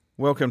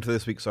Welcome to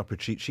this week's Opera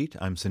Cheat Sheet.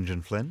 I'm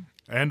St.John Flynn.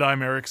 And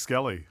I'm Eric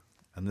Skelly.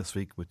 And this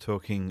week we're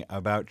talking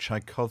about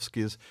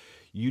Tchaikovsky's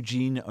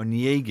Eugene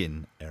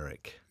Onegin,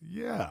 Eric.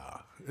 Yeah,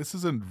 this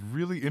is a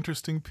really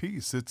interesting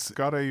piece. It's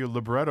got a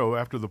libretto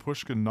after the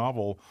Pushkin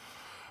novel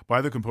by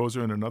the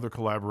composer and another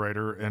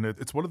collaborator, and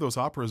it's one of those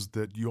operas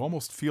that you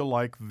almost feel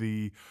like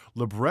the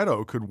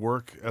libretto could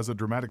work as a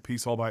dramatic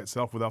piece all by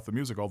itself without the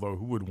music, although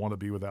who would want to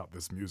be without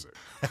this music?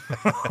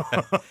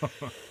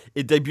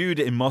 It debuted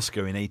in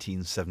Moscow in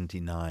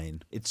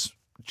 1879. It's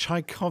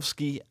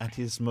Tchaikovsky at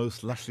his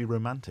most latterly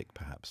romantic,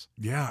 perhaps.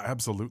 Yeah,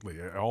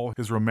 absolutely. All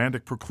his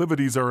romantic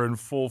proclivities are in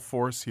full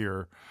force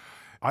here.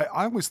 I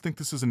always think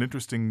this is an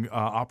interesting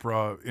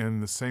opera in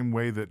the same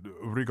way that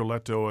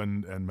Rigoletto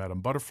and Madame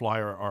Butterfly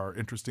are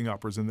interesting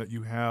operas, in that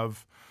you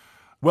have,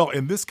 well,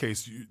 in this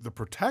case, the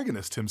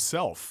protagonist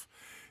himself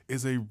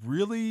is a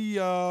really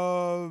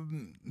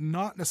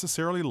not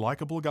necessarily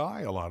likable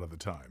guy a lot of the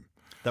time.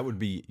 That would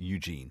be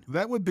Eugene.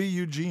 That would be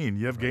Eugene,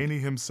 Yevgeny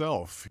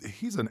himself.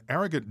 He's an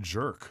arrogant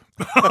jerk.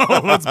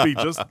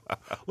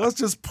 Let's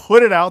just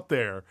put it out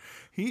there.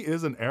 He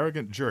is an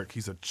arrogant jerk.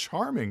 He's a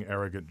charming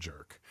arrogant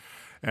jerk.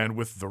 And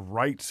with the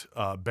right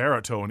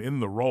baritone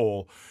in the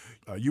role,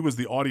 you as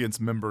the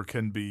audience member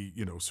can be,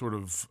 sort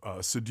of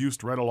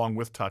seduced right along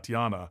with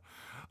Tatiana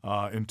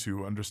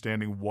into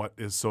understanding what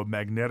is so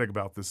magnetic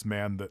about this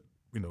man that,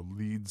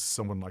 leads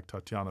someone like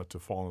Tatiana to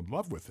fall in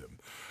love with him.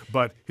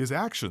 But his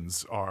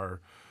actions are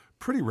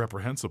pretty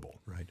reprehensible.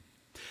 Right.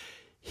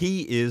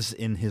 He is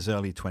in his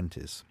early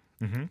 20s.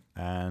 Mm-hmm.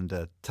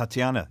 And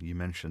Tatiana, you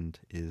mentioned,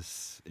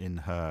 is in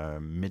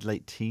her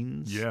mid-late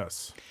teens.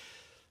 Yes.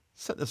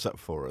 Set this up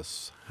for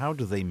us. How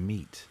do they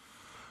meet?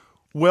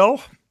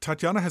 Well,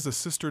 Tatiana has a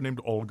sister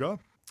named Olga,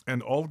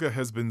 and Olga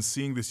has been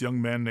seeing this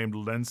young man named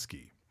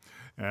Lenski.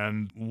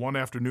 And one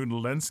afternoon,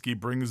 Lenski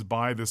brings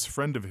by this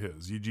friend of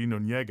his, Eugene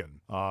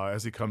Onegin,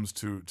 as he comes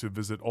to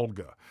visit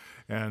Olga.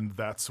 And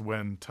that's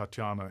when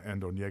Tatiana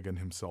and Onegin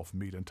himself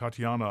meet. And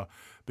Tatiana,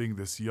 being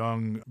this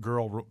young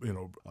girl,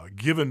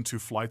 given to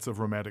flights of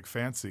romantic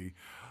fancy,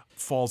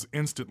 falls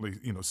instantly,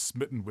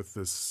 smitten with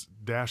this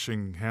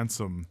dashing,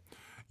 handsome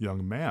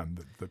young man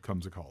that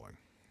comes a-calling.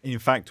 In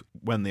fact,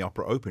 when the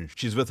opera opens,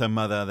 she's with her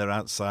mother, they're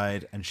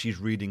outside, and she's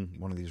reading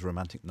one of these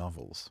romantic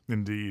novels.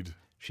 Indeed.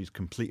 She's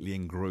completely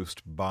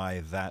engrossed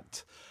by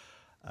that,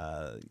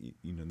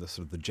 the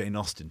sort of the Jane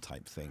Austen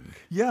type thing.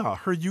 Yeah,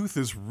 her youth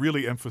is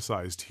really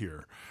emphasized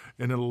here.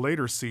 And in a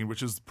later scene,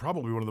 which is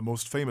probably one of the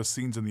most famous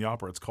scenes in the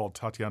opera, it's called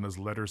Tatiana's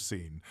letter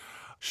scene.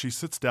 She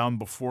sits down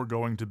before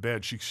going to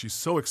bed. She's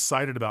so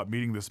excited about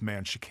meeting this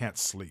man, she can't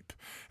sleep.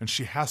 And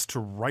she has to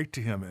write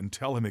to him and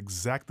tell him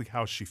exactly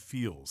how she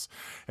feels.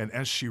 And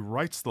as she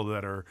writes the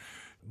letter,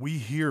 we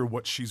hear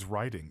what she's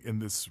writing in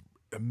this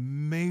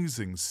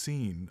amazing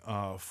scene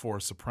for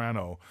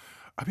soprano.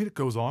 I mean, it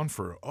goes on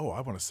for,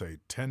 I want to say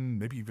 10,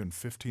 maybe even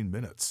 15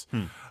 minutes.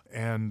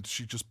 And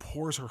she just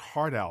pours her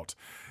heart out,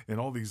 and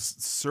all these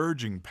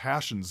surging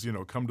passions,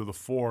 come to the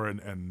fore,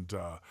 and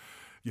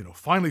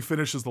finally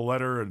finishes the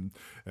letter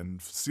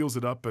and seals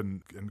it up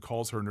and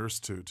calls her nurse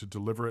to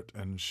deliver it.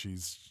 And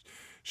she's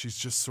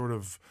just sort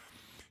of,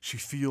 she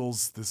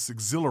feels this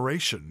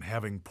exhilaration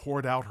having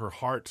poured out her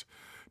heart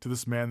to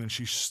this man, and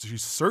she's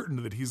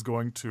certain that he's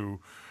going to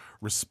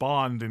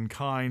respond in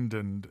kind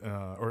and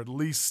or at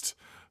least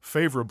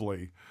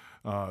favorably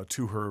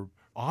to her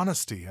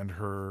honesty and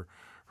her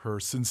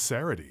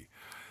sincerity.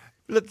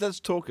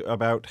 Let's talk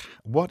about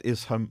what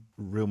is her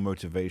real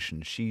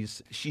motivation.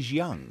 She's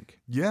young.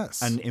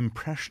 Yes. And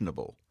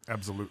impressionable.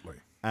 Absolutely.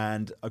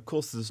 And, of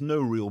course, there's no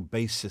real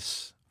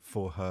basis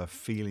for her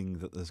feeling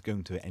that there's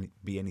going to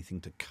be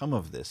anything to come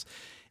of this.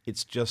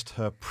 It's just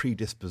her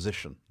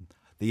predisposition,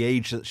 the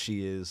age that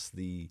she is,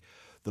 the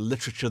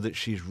literature that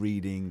she's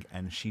reading,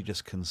 and she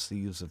just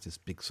conceives of this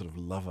big sort of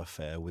love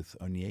affair with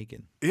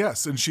Onegin.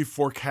 Yes, and she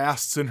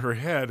forecasts in her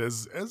head,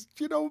 as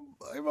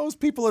most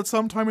people at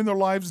some time in their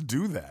lives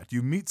do that.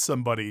 You meet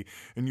somebody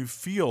and you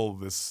feel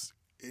this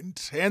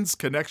intense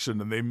connection,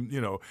 and they,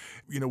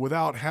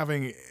 without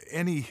having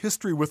any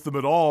history with them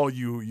at all,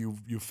 you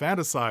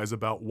fantasize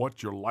about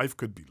what your life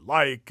could be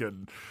like,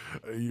 and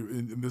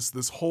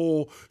this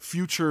whole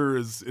future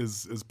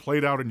is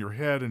played out in your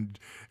head, and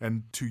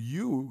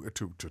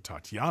to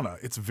Tatiana,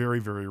 it's very,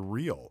 very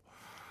real.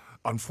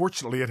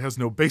 Unfortunately, it has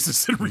no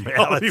basis in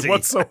reality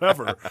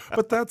whatsoever.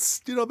 But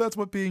that's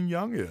what being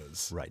young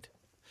is. Right.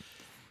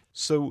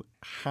 So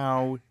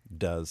how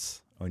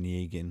does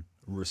Onegin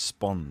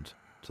respond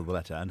to the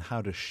letter, and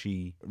how does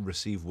she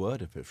receive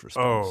word of his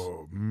response?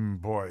 Oh,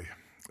 boy.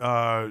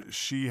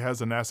 She has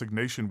an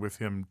assignation with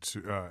him,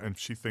 and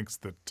she thinks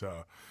that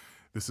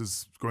this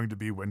is going to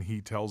be when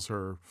he tells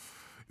her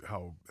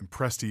how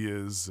impressed he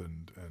is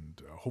and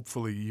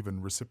hopefully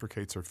even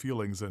reciprocates her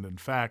feelings. And in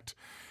fact,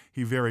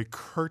 he very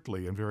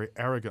curtly and very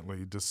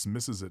arrogantly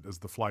dismisses it as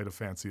the flight of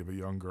fancy of a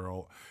young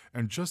girl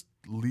and just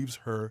leaves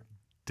her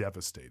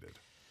devastated.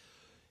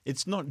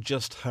 It's not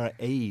just her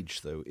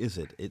age, though, is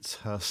it? It's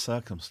her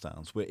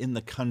circumstance. We're in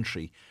the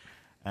country,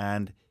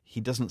 and he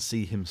doesn't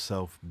see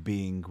himself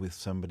being with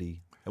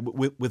somebody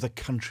with a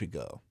country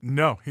girl.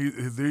 No,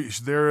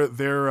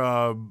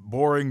 they're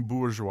boring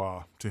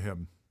bourgeois to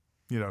him.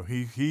 You know,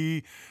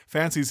 he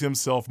fancies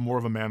himself more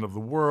of a man of the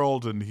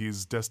world, and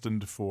he's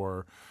destined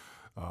for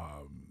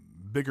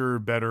bigger,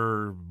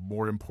 better,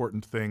 more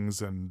important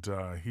things, and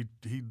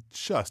he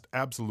just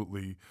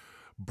absolutely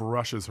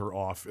brushes her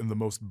off in the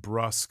most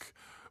brusque,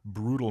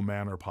 brutal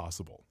manner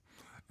possible,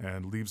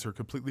 and leaves her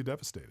completely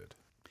devastated.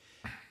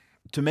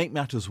 To make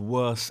matters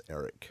worse,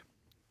 Eric,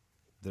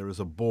 there is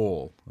a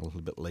ball a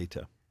little bit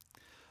later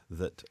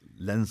that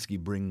Lenski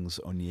brings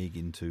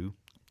Onegin to.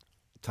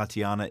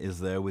 Tatiana is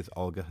there with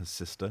Olga, his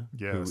sister,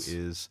 Yes. who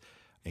is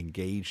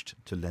engaged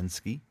to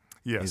Lenski,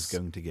 Yes. is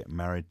going to get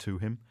married to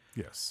him.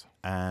 Yes.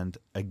 And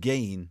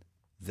again,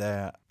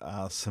 there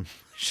are some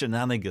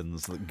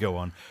shenanigans that go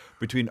on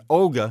between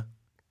Olga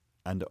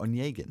and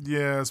Onegin.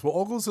 Yes. Well,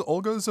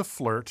 Olga is a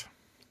flirt,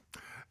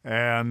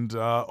 and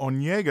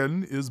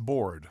Onegin is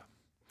bored.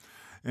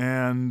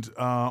 And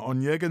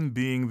Onegin,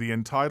 being the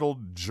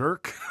entitled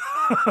jerk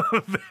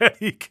that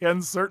he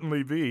can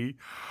certainly be,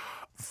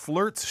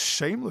 flirts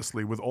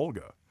shamelessly with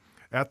Olga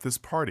at this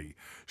party.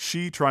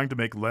 She trying to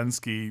make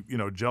Lenski,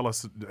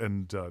 jealous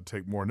and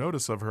take more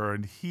notice of her,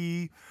 and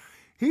he's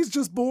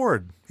just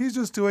bored. He's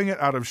just doing it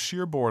out of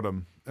sheer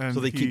boredom. And So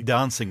they keep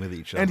dancing with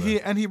each other.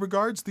 And he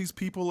regards these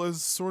people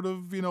as sort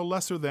of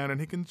lesser than, and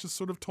he can just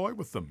sort of toy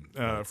with them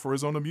for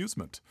his own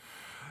amusement.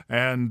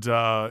 And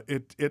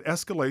it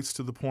escalates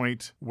to the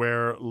point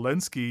where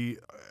Lenski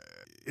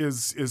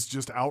is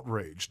just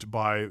outraged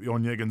by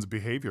Onegin's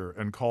behavior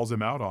and calls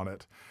him out on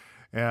it.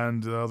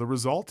 And the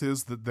result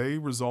is that they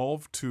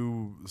resolve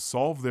to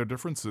solve their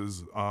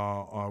differences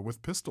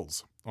with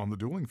pistols on the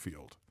dueling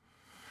field.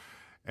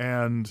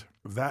 And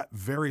that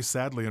very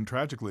sadly and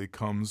tragically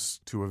comes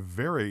to a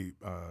very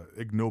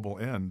ignoble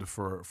end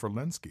for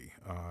Lenski,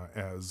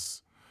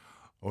 as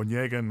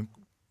Onegin,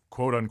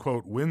 quote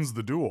unquote, wins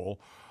the duel,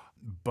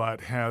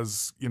 but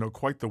has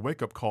quite the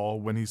wake up call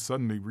when he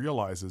suddenly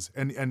realizes,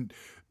 and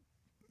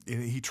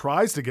he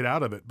tries to get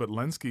out of it, but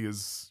Lenski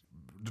is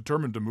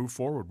determined to move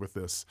forward with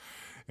this.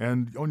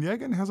 And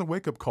Onegin has a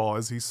wake-up call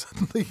as he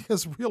suddenly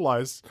has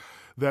realized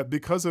that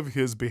because of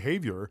his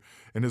behavior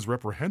and his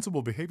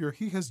reprehensible behavior,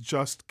 he has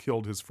just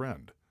killed his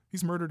friend.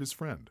 He's murdered his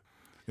friend,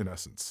 in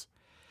essence.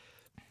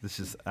 This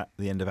is at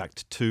the end of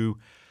Act 2.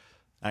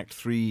 Act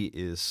 3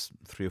 is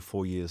 3 or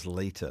 4 years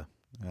later,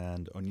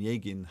 and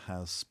Onegin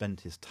has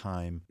spent his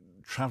time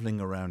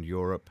traveling around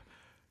Europe,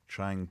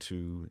 trying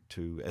to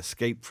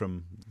escape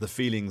from the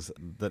feelings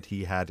that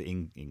he had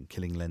in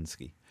killing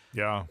Lenski.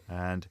 Yeah.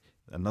 And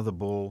another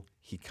ball,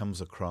 he comes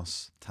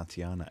across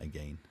Tatiana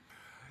again.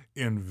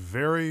 In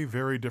very,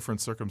 very different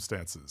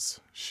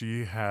circumstances.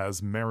 She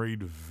has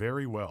married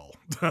very well.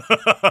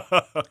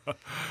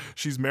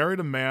 She's married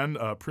a man,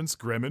 Prince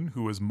Gremin,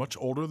 who is much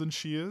older than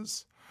she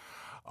is,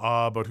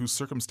 but whose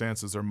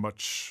circumstances are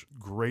much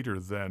greater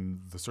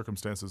than the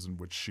circumstances in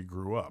which she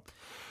grew up.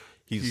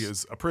 He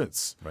is a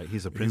prince. Right,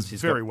 he's a prince.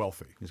 He's very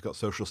wealthy. He's got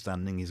social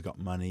standing, he's got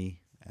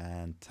money,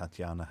 and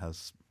Tatiana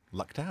has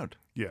lucked out.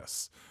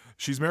 Yes.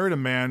 She's married a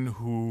man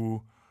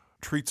who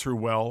treats her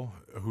well,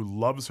 who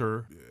loves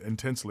her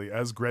intensely.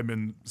 As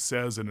Gremin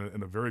says in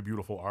a very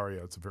beautiful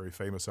aria, it's a very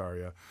famous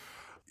aria,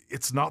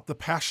 it's not the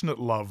passionate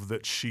love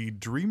that she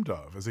dreamed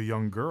of as a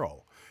young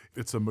girl.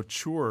 It's a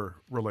mature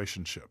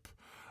relationship.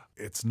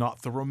 It's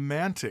not the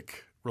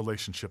romantic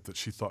relationship that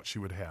she thought she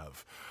would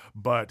have.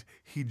 But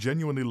he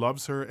genuinely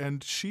loves her,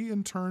 and she,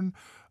 in turn,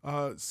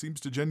 seems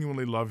to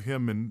genuinely love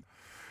him. And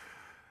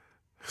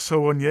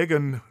so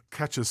Onegin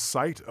catches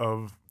sight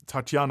of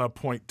Tatiana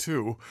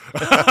 .2.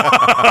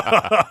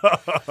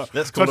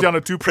 Let's call Tatiana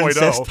it 2.0.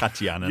 Princess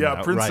Tatiana. Yeah,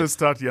 now. Princess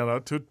Right.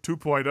 Tatiana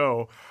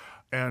 2.0.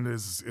 And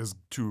is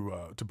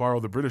to borrow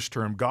the British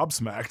term,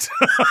 gobsmacked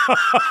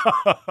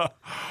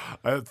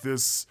at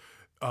this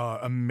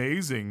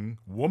amazing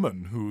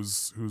woman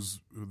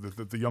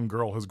that the young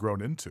girl has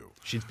grown into.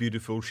 She's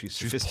beautiful. She's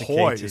She's sophisticated.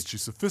 poised.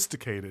 She's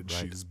sophisticated.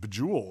 Right. She's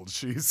bejeweled.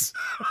 She's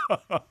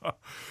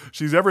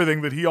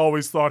everything that he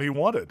always thought he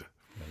wanted.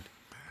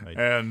 Right.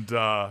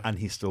 And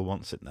he still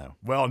wants it now.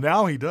 well,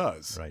 now he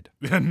does. Right.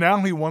 And now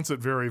he wants it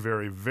very,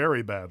 very,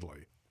 very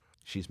badly.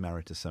 She's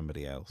married to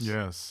somebody else.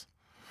 Yes.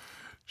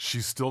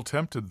 She's still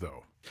tempted,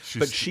 though.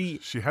 But she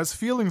has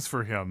feelings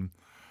for him,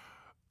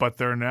 but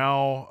they're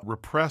now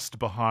repressed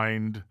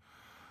behind,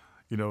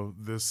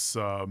 this.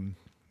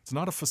 It's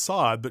not a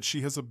facade, but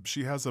she has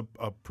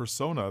a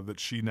persona that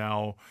she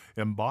now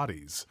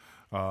embodies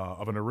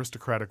of an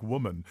aristocratic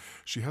woman.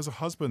 She has a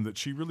husband that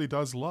she really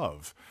does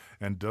love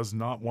and does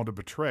not want to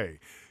betray.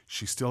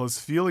 She still has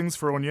feelings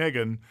for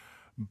Onegin,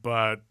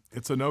 but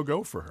it's a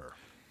no-go for her.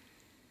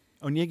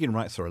 Onegin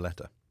writes her a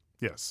letter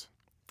Yes.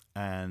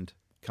 and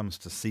comes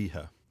to see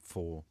her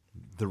for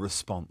the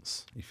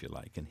response, if you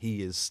like, and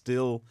he is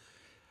still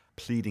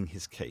pleading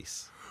his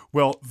case.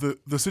 Well,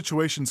 the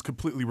situation's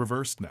completely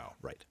reversed now.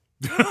 Right.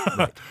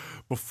 Right.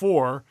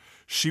 Before,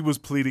 she was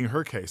pleading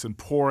her case and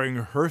pouring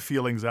her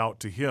feelings out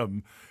to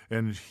him,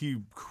 and he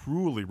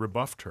cruelly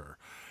rebuffed her.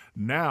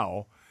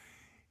 Now,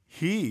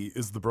 he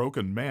is the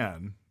broken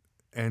man,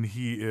 and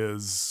he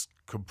is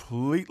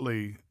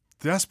completely,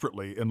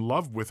 desperately in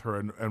love with her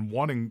and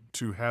wanting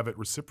to have it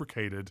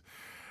reciprocated.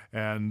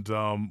 And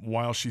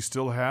while she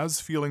still has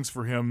feelings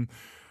for him,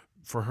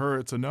 for her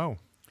it's a no.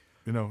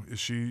 You know,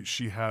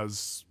 she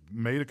has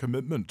made a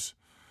commitment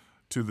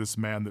to this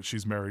man that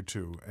she's married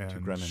to,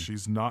 and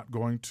she's not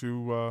going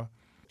to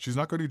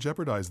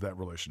jeopardize that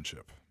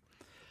relationship.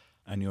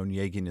 And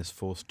Onegin is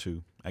forced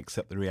to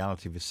accept the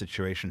reality of his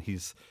situation.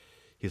 He's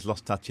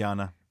lost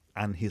Tatiana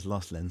and he's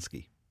lost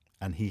Lenski,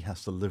 and he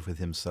has to live with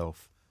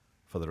himself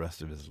for the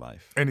rest of his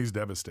life. And he's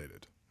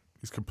devastated.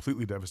 He's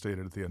completely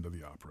devastated at the end of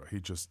the opera. He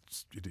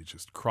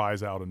just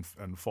cries out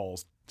and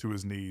falls to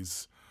his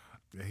knees.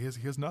 He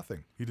has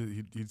nothing.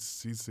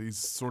 He's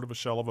sort of a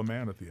shell of a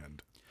man at the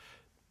end.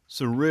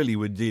 So really,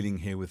 we're dealing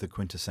here with a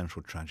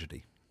quintessential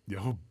tragedy.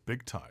 Yeah,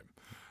 big time.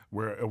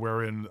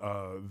 Wherein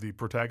the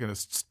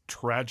protagonist's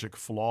tragic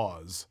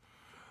flaws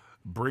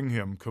bring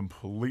him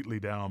completely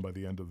down by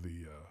the end of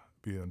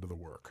the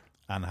work,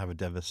 and have a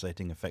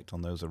devastating effect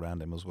on those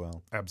around him as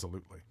well.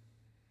 Absolutely.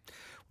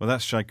 Well,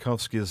 that's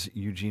Tchaikovsky's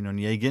Eugene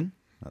Onegin.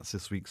 That's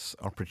this week's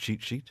Opera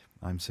Cheat Sheet.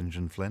 I'm St.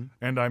 John Flynn.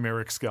 And I'm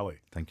Eric Skelly.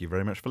 Thank you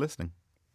very much for listening.